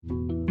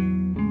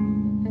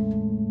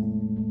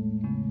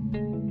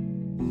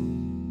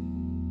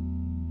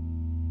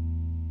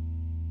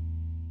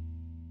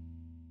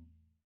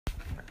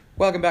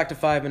Welcome back to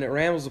 5 Minute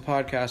Rambles, a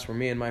podcast where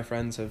me and my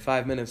friends have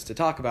 5 minutes to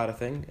talk about a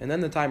thing, and then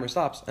the timer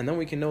stops, and then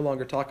we can no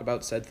longer talk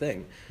about said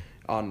thing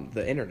on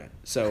the internet.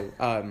 So,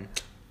 I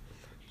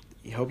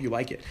hope you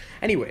like it.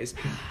 Anyways,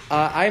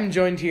 I'm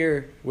joined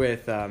here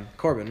with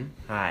Corbin.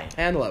 Hi.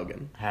 And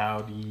Logan.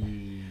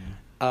 Howdy.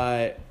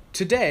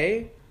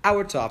 Today,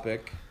 our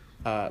topic,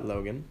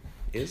 Logan,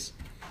 is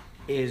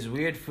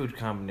weird food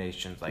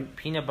combinations like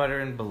peanut butter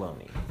and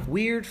bologna.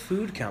 weird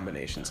food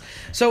combinations.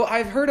 So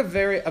I've heard a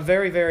very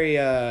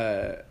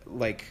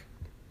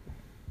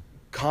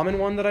common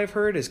one that I've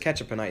heard is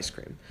ketchup and ice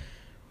cream.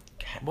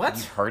 What?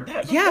 You've heard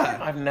that before? Yeah.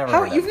 I've never How-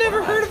 heard that you've never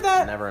before. heard of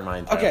that? Never in my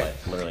entire Okay.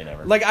 life. Literally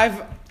never. Like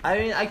I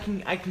mean, I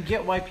can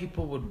get why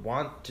people would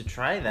want to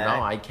try that.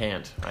 No, I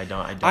can't. I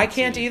don't I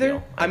can't see the either.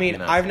 appeal. I mean, do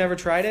not I've see never it.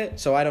 tried it,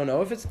 so I don't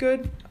know if it's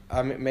good.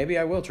 Maybe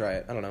I will try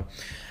it. I don't know.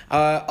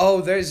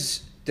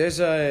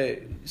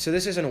 So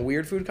this isn't a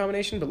weird food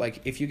combination, but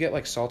like if you get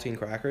like saltine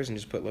crackers and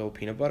just put little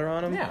peanut butter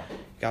on them, Yeah.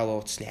 got a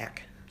little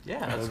snack. Yeah, A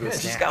that's little good. bit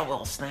of Just snack. got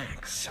little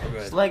snacks. So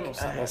good. Like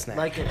little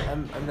snack.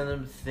 another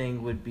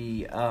thing would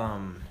be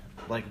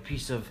like a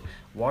piece of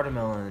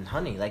watermelon and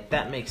honey. Like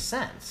that makes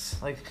sense.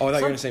 Like Oh, I thought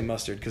you were gonna say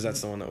mustard because that's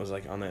the one that was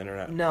like on the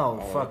internet. No, all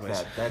over fuck the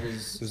place. that. That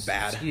is It's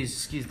bad.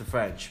 Excuse the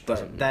French, but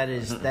Doesn't-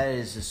 that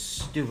is a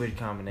stupid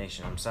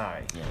combination. I'm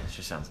sorry. Yeah, it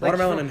just sounds Like,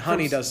 Watermelon from- and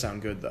honey from- does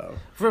sound good though.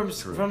 From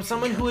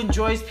someone who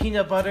enjoys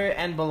peanut butter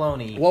and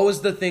bologna. What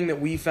was the thing that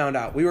we found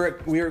out? We were at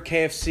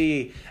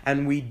KFC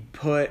and we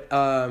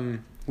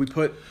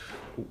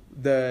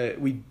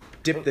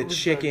dipped the It was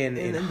chicken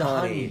in the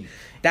honey.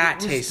 That It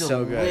was tastes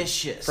so good.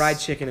 delicious. Fried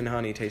chicken and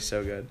honey tastes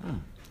so good.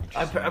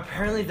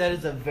 Apparently, that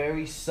is a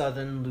very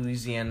southern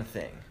Louisiana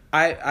thing.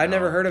 I've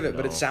never No, heard of it,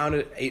 but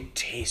no. it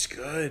tastes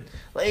good.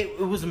 Like it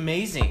was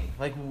amazing.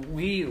 Like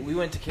we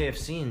went to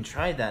KFC and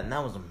tried that, and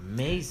that was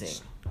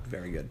amazing.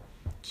 Very good.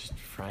 just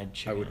fried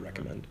chicken. I would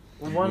recommend.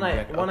 One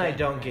I Okay.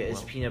 don't get is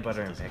Well, peanut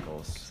butter and doesn't-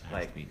 pickles. doesn't have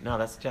Like to be- no,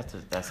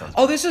 that sounds.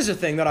 Oh, this is a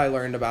thing that I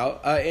learned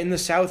about. In the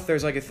South,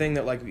 there's like a thing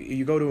that like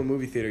you go to a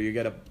movie theater, you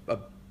get a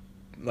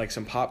like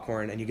some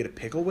popcorn, and you get a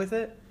pickle with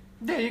it.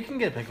 yeah, you can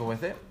get a pickle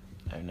with it.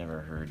 I've never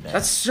heard that.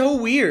 That's so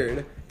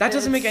weird. That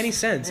doesn't make It's- any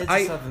sense. It's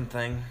a southern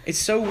thing. It's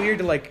so weird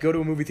to like go to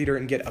a movie theater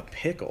and get a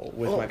pickle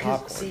with my 'cause,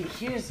 popcorn.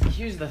 See,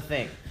 here's the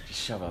thing. Just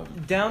shove a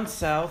Down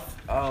south,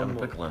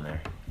 pickle in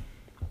there.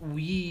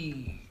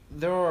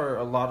 there are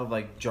a lot of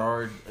like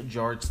jarred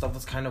stuff.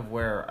 That's kind of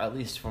where, at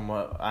least from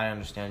what I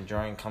understand,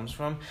 jarring comes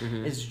from.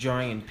 Mhm. Is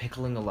jarring and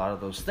pickling a lot of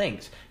those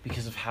things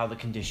because of how the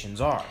conditions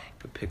are.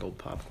 The pickled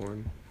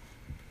popcorn.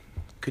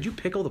 Could you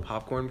pickle the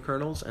popcorn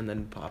kernels and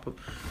then pop them?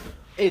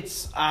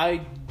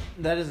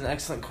 That is an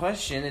excellent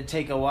question. It'd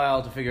take a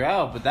while to figure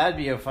out, but that'd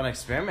be a fun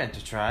experiment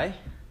to try.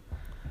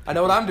 I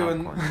know what I'm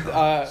doing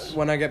Popcorn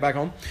when I get back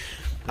home.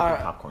 Pickle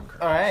popcorn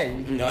kernel. All right,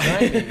 you can No.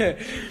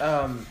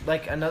 join me.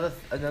 Like another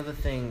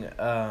thing.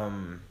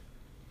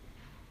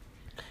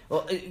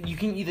 Well, you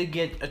can either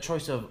get a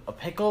choice of a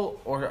pickle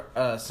or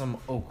some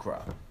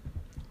okra.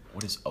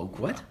 What is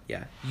okra? What?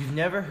 Yeah. You've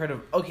never heard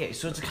of? Okay,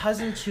 so it's a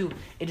cousin to.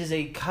 It is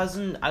a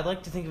cousin. I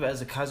like to think of it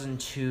as a cousin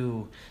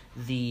to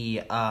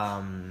the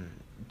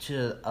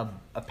to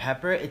a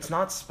pepper. It's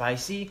not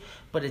spicy,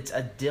 but it's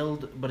a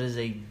dilled. But is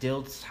a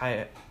dilled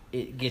type.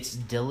 It gets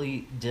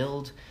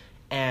dilled,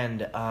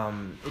 and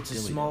it's a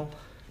Dilly. small.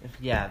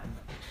 Yeah,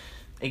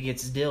 it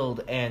gets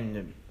dilled,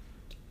 and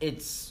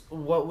it's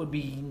what would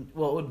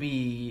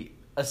be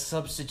a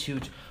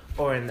substitute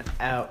or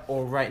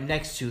or right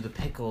next to the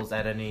pickles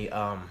at any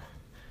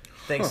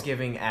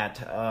Thanksgiving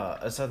at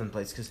a southern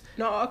place, because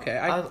No, okay.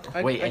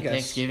 Wait, I at guess,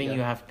 Thanksgiving yeah.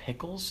 you have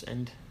pickles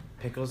and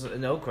pickles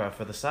and okra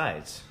for the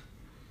sides.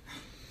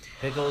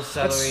 Pickles,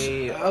 That's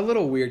celery. a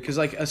little weird because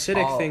like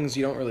acidic Oh. things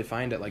you don't really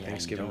find at like yeah,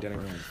 Thanksgiving you don't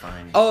dinner. really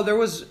find.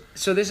 Oh,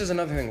 so this is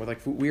another thing with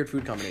like weird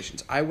food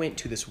combinations. I went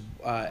to this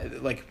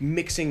like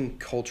mixing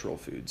cultural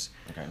foods.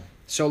 Okay.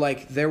 So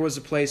like there was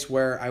a place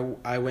where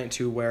I went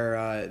to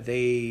where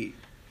they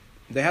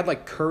had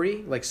like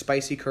curry, like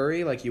spicy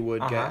curry, like you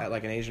would get Uh-huh. at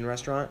like an Asian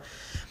restaurant.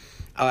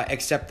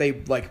 Except they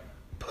like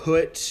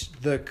put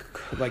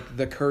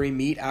the curry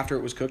meat after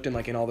it was cooked and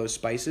like in all those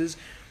spices,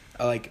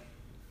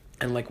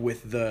 and like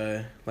with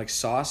the like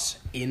sauce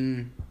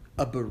in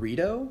a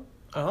burrito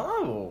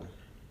Oh,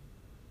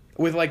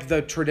 with like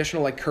the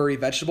traditional like curry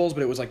vegetables,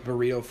 but it was like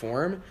burrito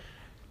form.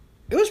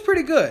 It was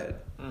pretty good.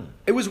 Mm.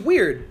 It was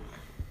weird,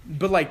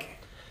 but like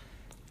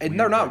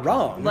they're not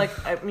wrong. like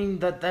I mean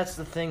that's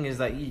the thing is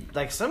that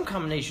like some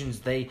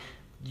combinations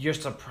you're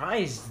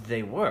surprised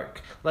they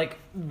work. Like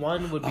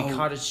one would be Oh.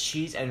 cottage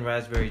cheese and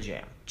raspberry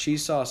jam.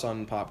 cheese sauce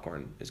on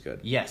popcorn is good.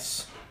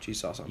 Yes. Cheese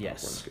sauce on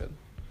Yes. popcorn is good.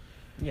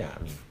 Yeah,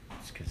 I mean,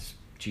 it's because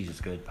cheese is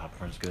good,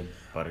 popcorn's good,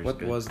 butter's What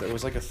good. was there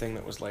was like a thing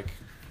that was like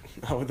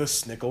the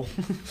snickle,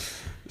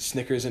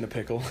 Snickers in a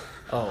pickle.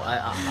 Oh,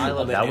 I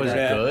love that was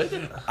internet.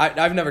 good.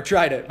 I've never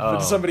tried it, but Oh.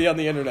 somebody on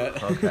the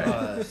internet,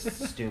 Okay.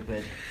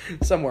 Stupid.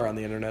 somewhere on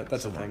the internet.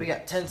 That's a We thing.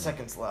 got 10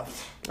 seconds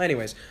left.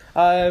 Anyways,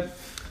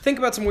 think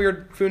about some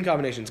weird food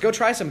combinations. Go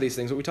try some of these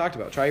things that we talked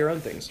about. Try your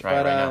own things. Try it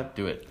right now.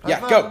 Do it. Yeah,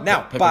 Have go fun.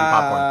 now. Pepper and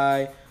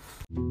Bye. popcorn.